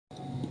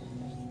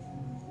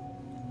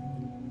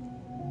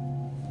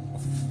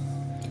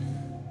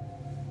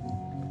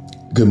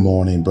Good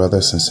morning,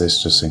 brothers and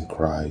sisters in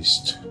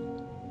Christ.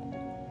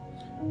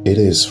 It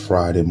is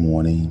Friday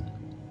morning,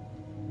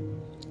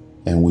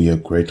 and we are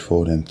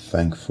grateful and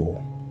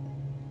thankful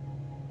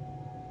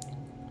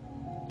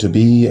to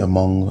be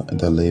among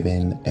the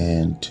living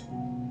and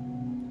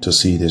to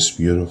see this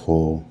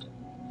beautiful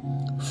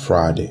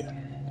Friday.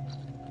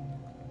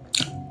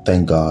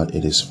 Thank God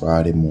it is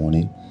Friday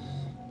morning,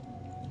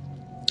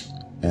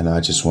 and I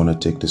just want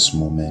to take this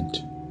moment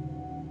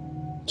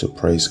to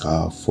praise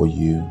God for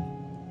you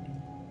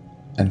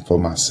and for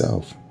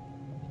myself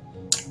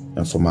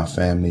and for my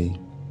family.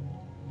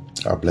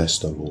 I bless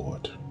the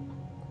Lord.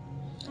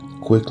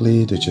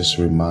 Quickly to just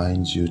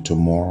remind you,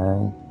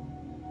 tomorrow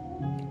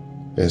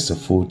is the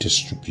food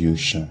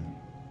distribution.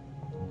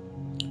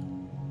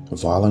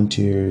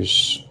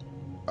 Volunteers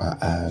are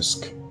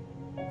asked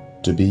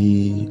to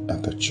be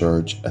at the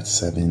church at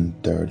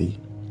 7:30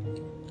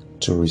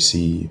 to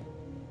receive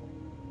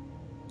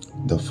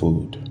the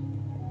food.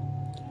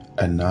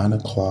 At 9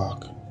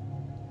 o'clock,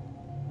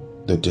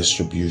 the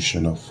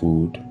distribution of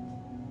food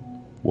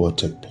will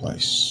take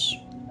place.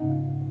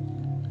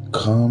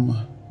 Come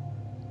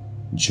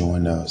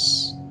join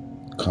us.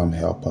 Come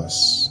help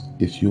us.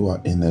 If you are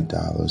in the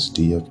Dallas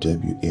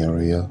DFW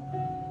area,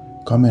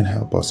 come and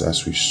help us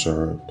as we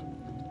serve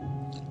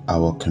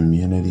our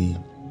community.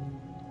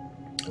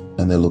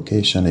 And the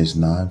location is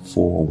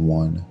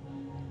 941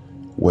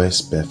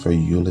 West Bedford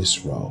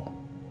Euless Road,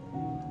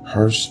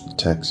 Hurst,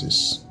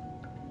 Texas.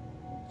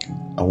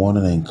 I want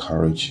to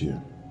encourage you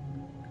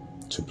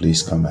to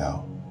please come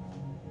out.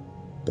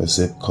 The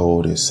zip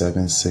code is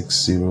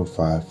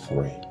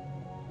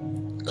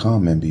 76053.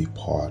 Come and be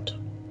part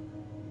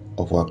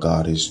of what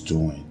God is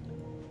doing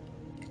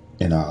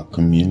in our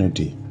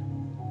community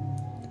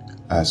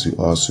as we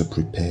also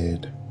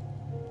prepared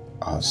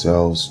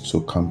ourselves to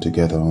come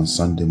together on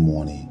Sunday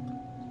morning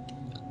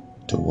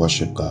to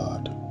worship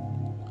God,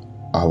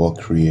 our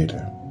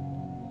Creator.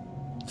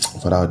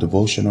 For our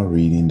devotional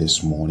reading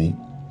this morning,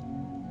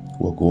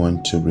 we're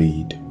going to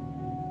read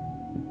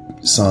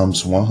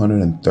Psalms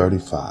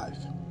 135.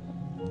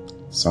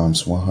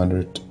 Psalms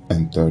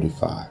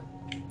 135.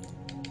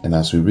 And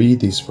as we read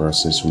these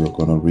verses, we are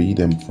going to read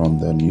them from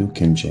the New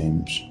King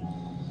James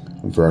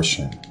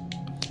Version.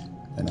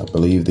 And I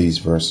believe these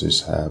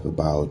verses have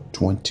about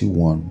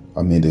 21.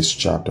 This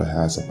chapter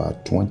has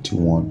about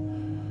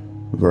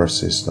 21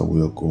 verses that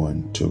we are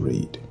going to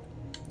read.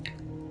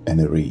 And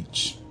it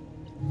reads,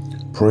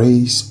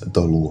 Praise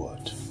the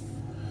Lord.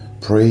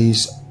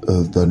 Praise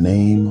the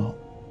name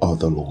of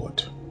the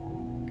Lord.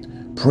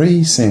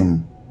 Praise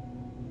Him,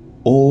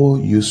 all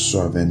you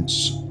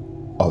servants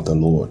of the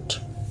Lord.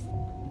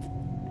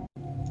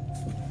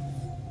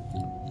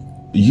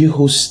 You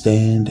who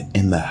stand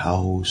in the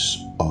house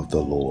of the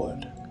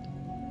Lord,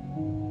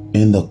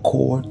 in the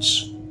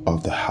courts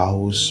of the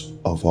house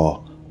of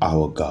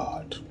our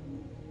God.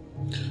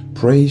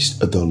 Praise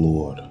the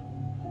Lord,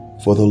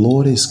 for the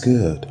Lord is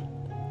good.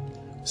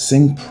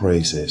 Sing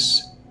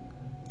praises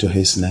to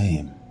His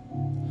name,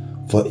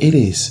 for it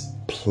is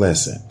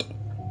pleasant.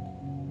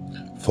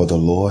 For the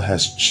Lord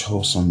has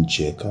chosen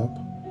Jacob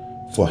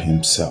for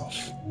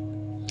Himself,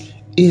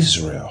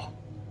 Israel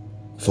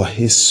for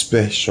His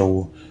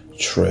special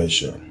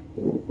treasure.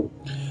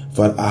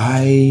 For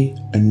I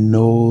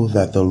know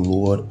that the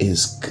Lord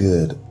is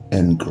good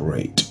and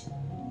great,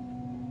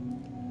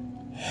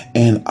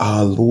 and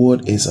our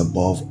Lord is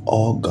above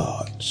all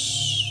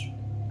gods.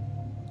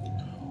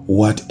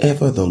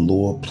 Whatever the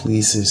Lord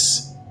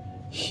pleases,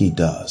 He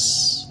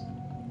does,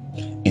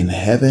 in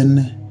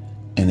heaven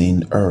and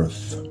in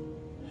earth,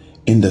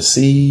 in the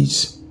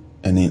seas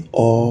and in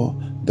all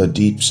the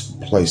deep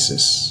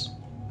places.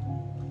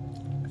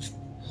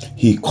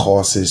 He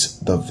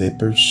causes the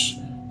vapors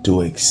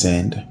to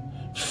ascend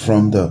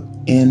from the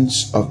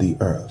ends of the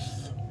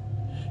earth.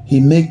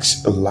 He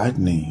makes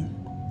lightning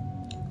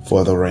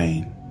for the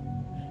rain.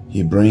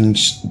 He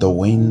brings the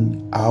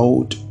wind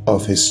out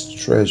of His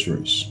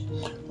treasures.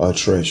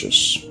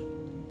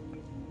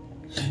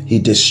 He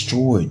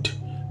destroyed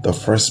the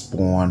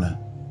firstborn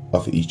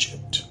of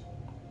Egypt,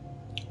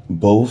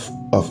 both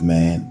of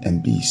man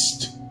and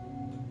beast.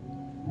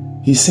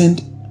 He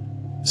sent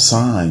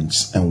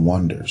signs and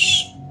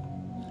wonders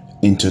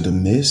into the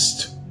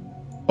midst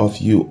of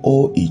you,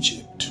 O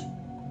Egypt,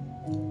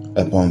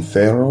 upon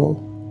Pharaoh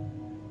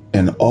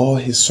and all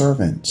his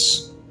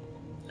servants.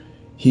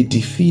 He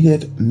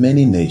defeated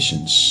many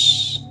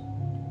nations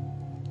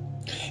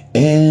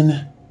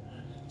and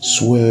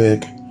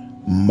swayed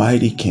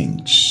mighty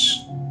kings.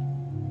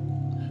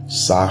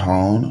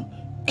 Sihon,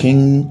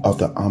 king of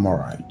the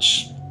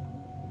Amorites,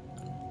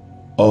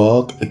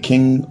 Og,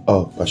 king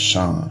of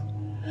Bashan,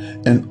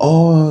 and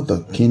all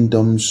the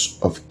kingdoms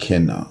of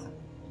Canaan,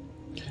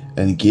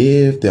 and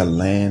gave their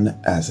land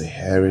as a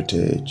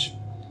heritage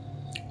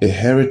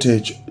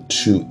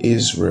to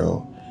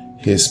Israel,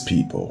 His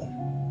people.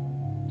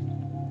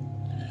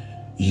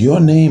 Your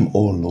name,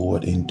 O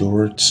Lord,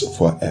 endures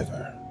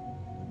forever.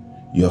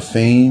 Your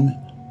fame,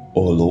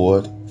 O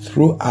Lord,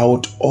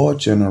 throughout all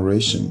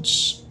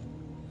generations.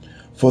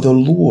 For the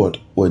Lord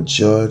will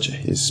judge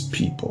his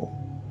people,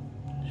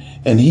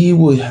 and he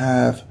will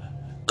have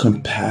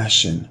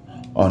compassion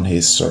on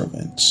his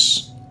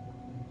servants.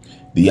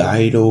 The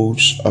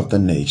idols of the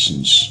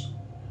nations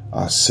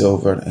are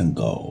silver and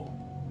gold,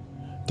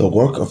 the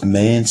work of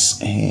man's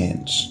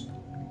hands.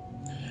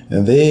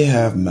 And they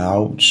have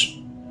mouths,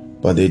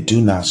 but they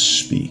do not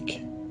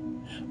speak.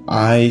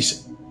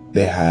 Eyes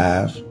they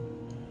have,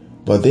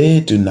 but they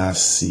do not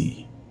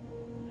see.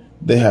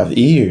 They have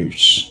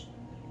ears,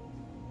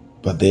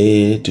 but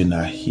they do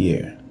not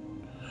hear.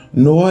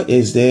 Nor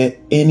is there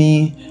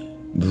any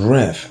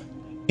breath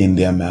in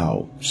their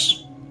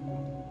mouths.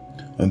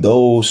 And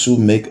those who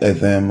make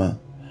them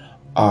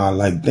are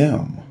like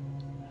them.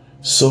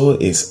 So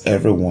is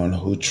everyone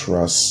who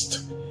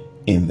trusts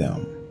in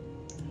them.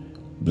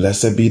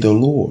 Blessed be the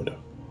Lord,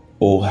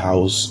 O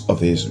house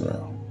of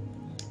Israel.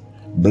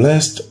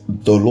 Blessed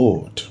the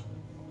Lord,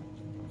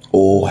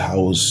 O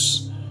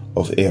house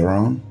of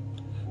Aaron.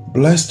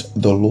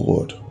 Blessed the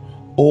Lord,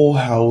 O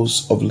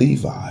house of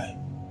Levi.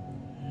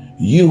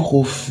 You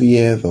who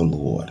fear the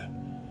Lord,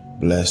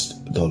 bless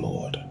the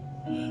Lord.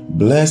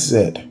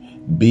 Blessed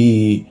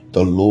be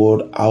the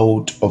Lord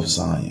out of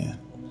Zion,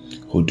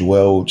 who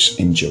dwells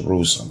in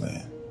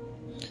Jerusalem.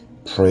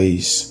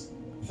 Praise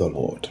the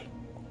Lord.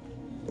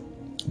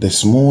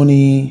 This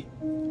morning,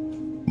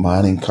 my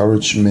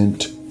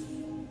encouragement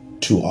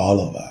to all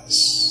of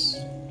us,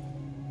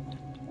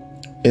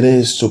 it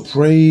is to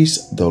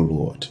praise the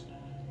Lord.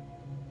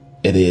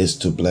 It is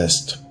to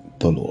bless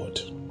the Lord.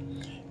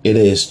 It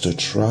is to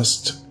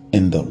trust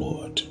in the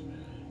Lord.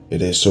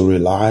 It is to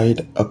rely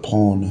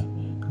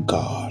upon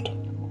God,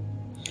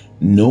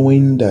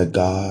 knowing that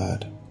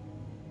God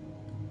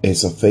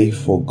is a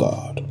faithful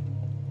God,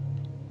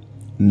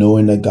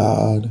 knowing that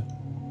God,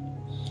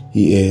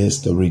 he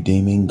is the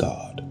redeeming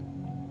God.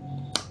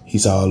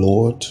 He's our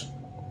Lord.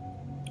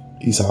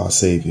 He's our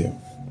Savior.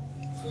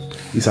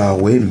 He's our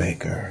way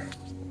maker.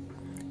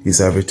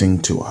 He's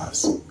everything to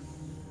us.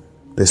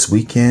 This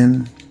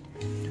weekend,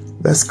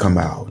 let's come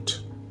out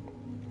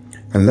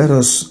and let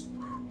us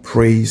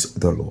praise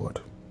the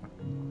Lord,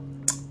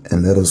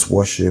 and let us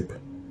worship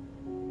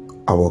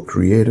our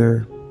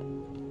Creator,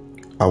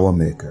 our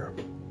Maker.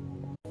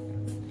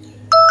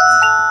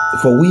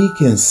 For we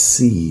can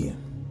see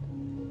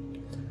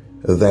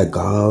that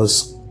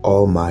God's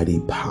almighty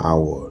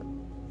power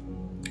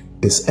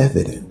is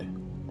evident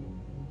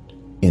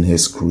in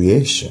his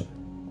creation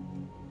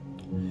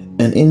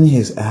and in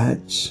his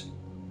acts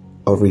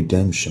of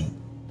redemption.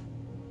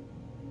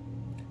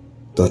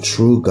 The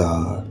true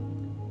God,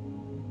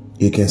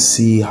 you can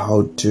see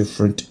how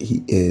different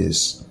he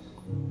is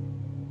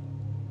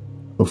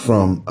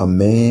from a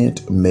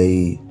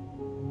man-made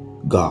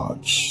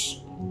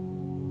gods,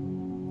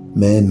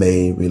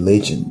 man-made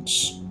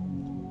religions.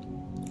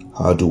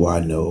 How do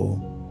I know?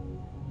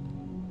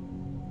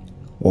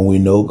 When we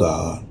know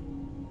God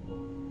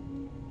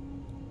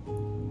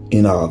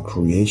in our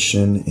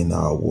creation, in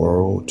our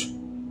world,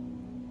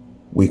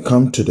 we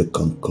come to the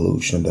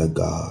conclusion that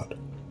God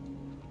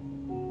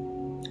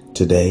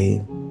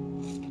today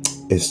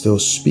is still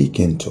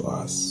speaking to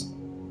us.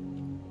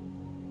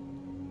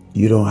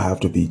 You don't have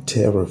to be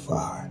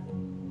terrified,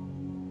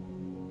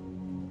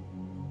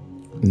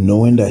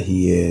 knowing that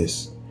he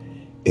is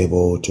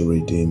able to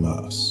redeem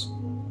us.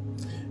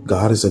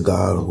 God is a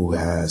God who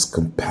has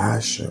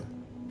compassion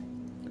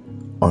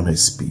on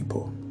his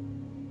people.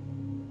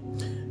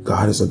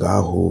 God is a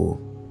God who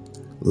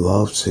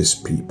loves his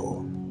people.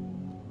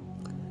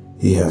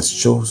 He has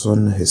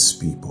chosen his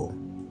people.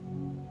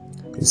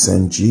 He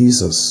sent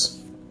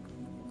Jesus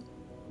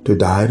to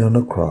die on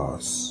the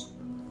cross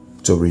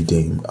to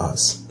redeem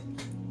us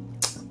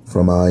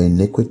from our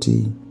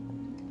iniquity,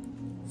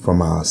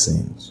 from our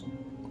sins.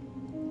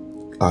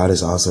 God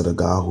is also the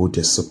God who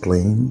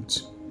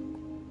disciplines.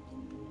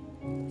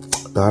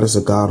 God is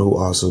a God who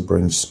also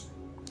brings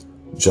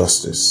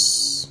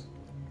justice,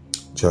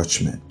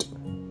 judgment,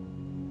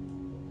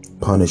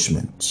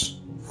 punishment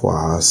for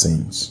our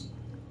sins.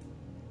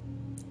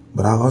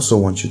 But I also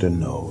want you to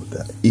know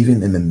that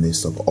even in the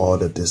midst of all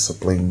the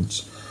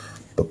disciplines,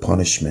 the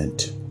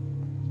punishment,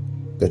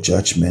 the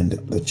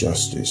judgment, the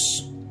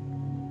justice,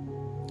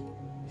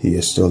 he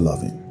is still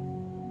loving.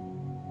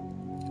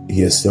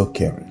 He is still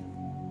caring.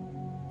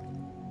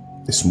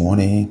 This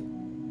morning,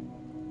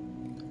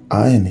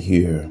 I am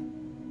here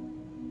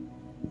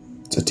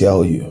to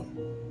tell you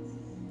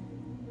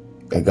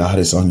that God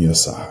is on your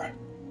side.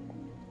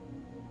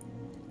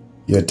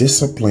 Your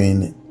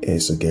discipline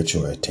is to get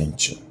your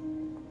attention.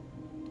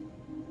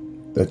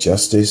 The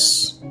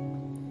justice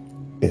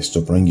is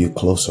to bring you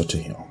closer to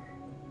him,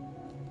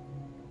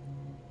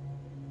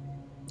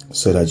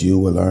 so that you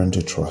will learn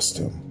to trust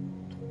him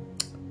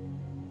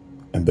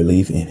and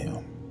believe in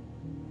him,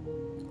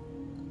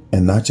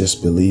 and not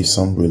just believe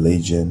some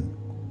religion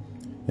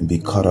and be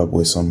caught up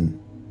with some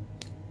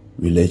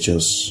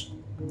religious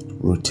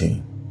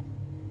routine,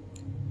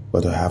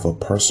 but to have a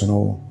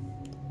personal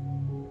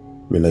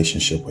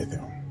relationship with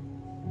him.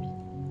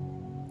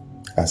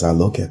 As I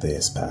look at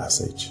this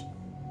passage,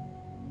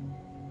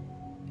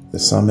 The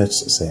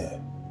psalmist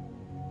said,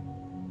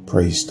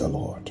 praise the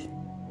Lord.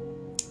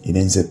 He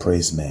didn't say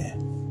praise man.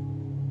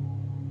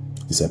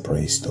 He said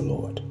praise the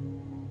Lord.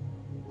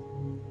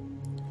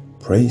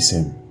 Praise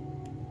him,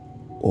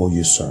 all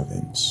you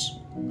servants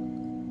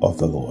of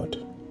the Lord.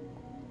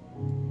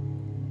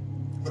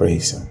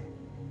 Praise him.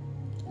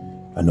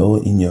 I know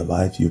in your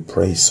life you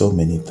praise so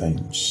many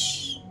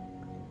things.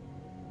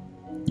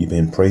 You've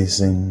been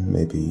praising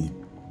maybe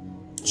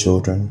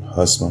children,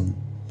 husband,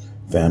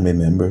 family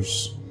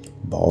members,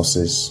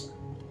 bosses,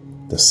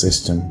 the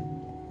system,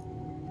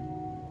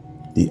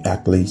 the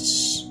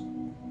athletes,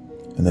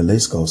 and the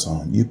list goes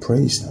on. You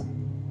praise them.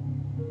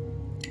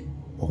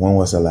 But when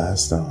was the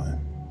last time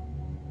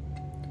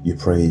you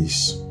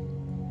praised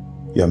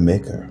your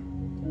Maker?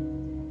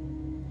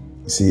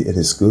 You see, it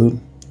is good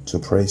to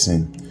praise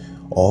him.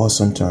 All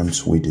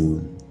sometimes we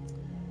do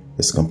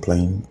is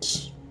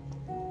complaints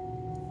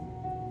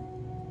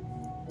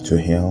to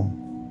him.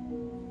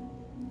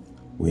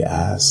 We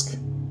ask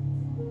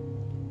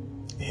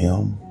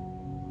him.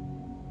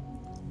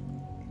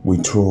 We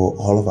throw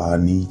all of our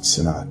needs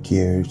and our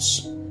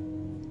cares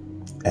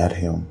at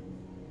him.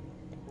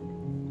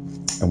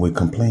 And we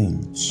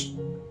complain.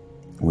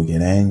 We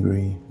get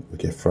angry. We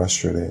get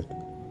frustrated.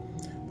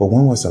 But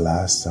when was the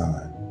last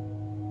time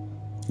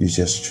you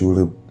just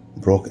truly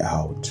broke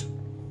out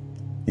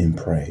in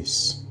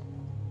praise?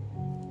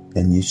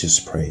 And you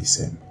just praise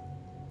him.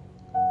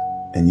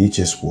 And you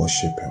just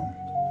worship him.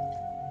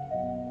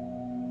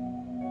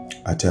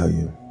 I tell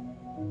you,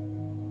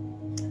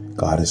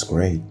 God is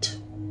great.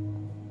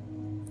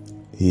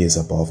 He is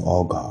above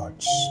all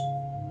gods.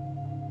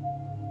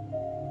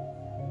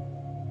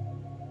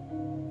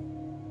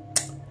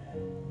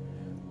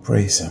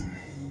 Praise him.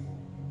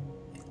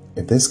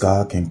 If this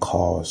God can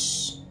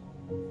cause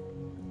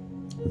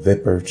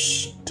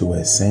vapors to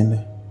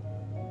ascend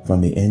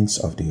from the ends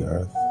of the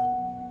earth,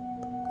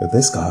 if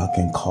this God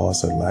can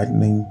cause the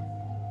lightning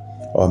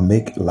or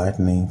make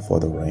lightning for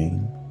the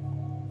rain,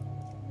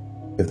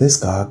 if this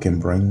God can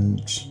bring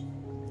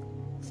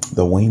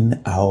the wind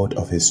out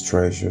of his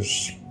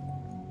treasures,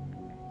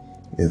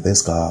 if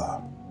this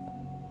God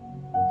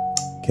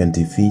can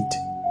defeat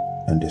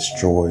and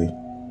destroy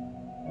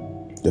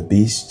the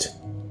beast,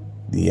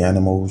 the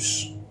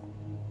animals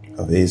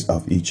of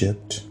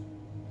Egypt,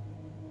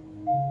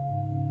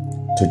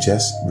 to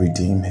just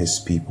redeem his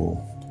people,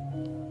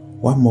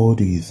 what more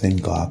do you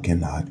think God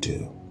cannot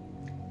do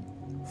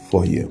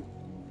for you?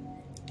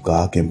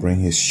 God can bring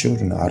his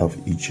children out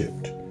of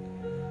Egypt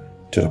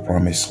to the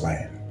promised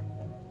land.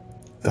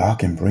 God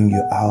can bring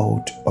you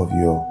out of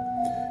your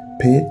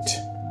pit,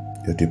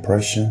 your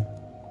depression,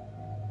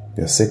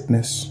 your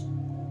sickness.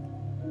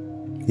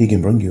 He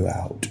can bring you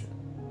out.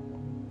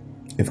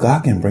 If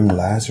God can bring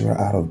Lazarus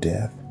out of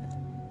death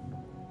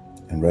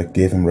and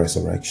give him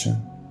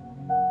resurrection,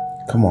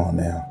 come on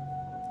now,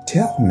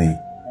 tell me,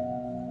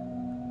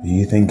 do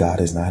you think God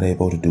is not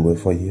able to do it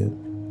for you?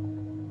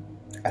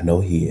 I know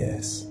he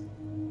is.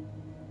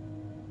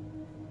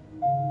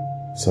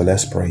 So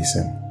let's praise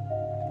him.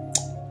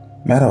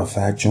 Matter of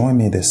fact, join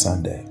me this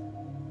Sunday.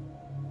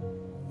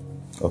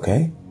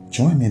 Okay?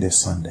 Join me this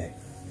Sunday.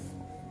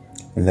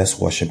 And let's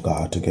worship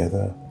God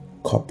together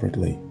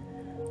corporately,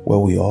 where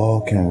we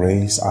all can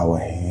raise our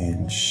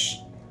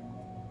hands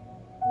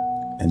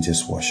and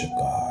just worship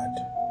God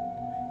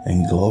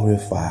and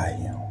glorify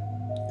him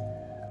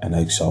and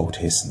exalt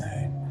his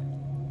name.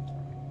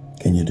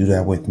 Can you do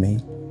that with me?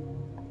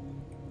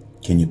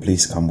 Can you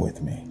please come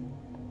with me?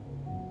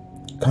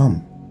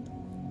 Come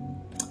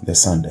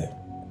this Sunday.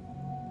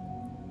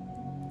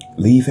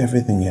 Leave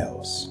everything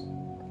else.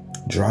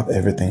 Drop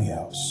everything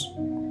else.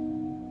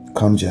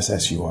 Come just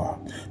as you are.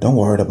 Don't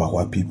worry about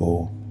what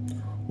people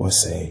will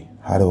say,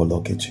 how they will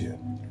look at you.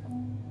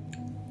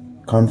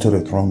 Come to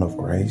the throne of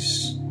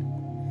grace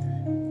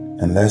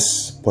and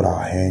let's put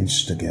our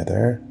hands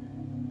together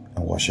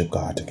and worship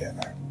God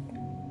together.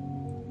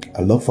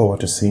 I look forward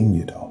to seeing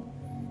you though.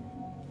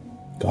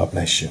 God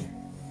bless you.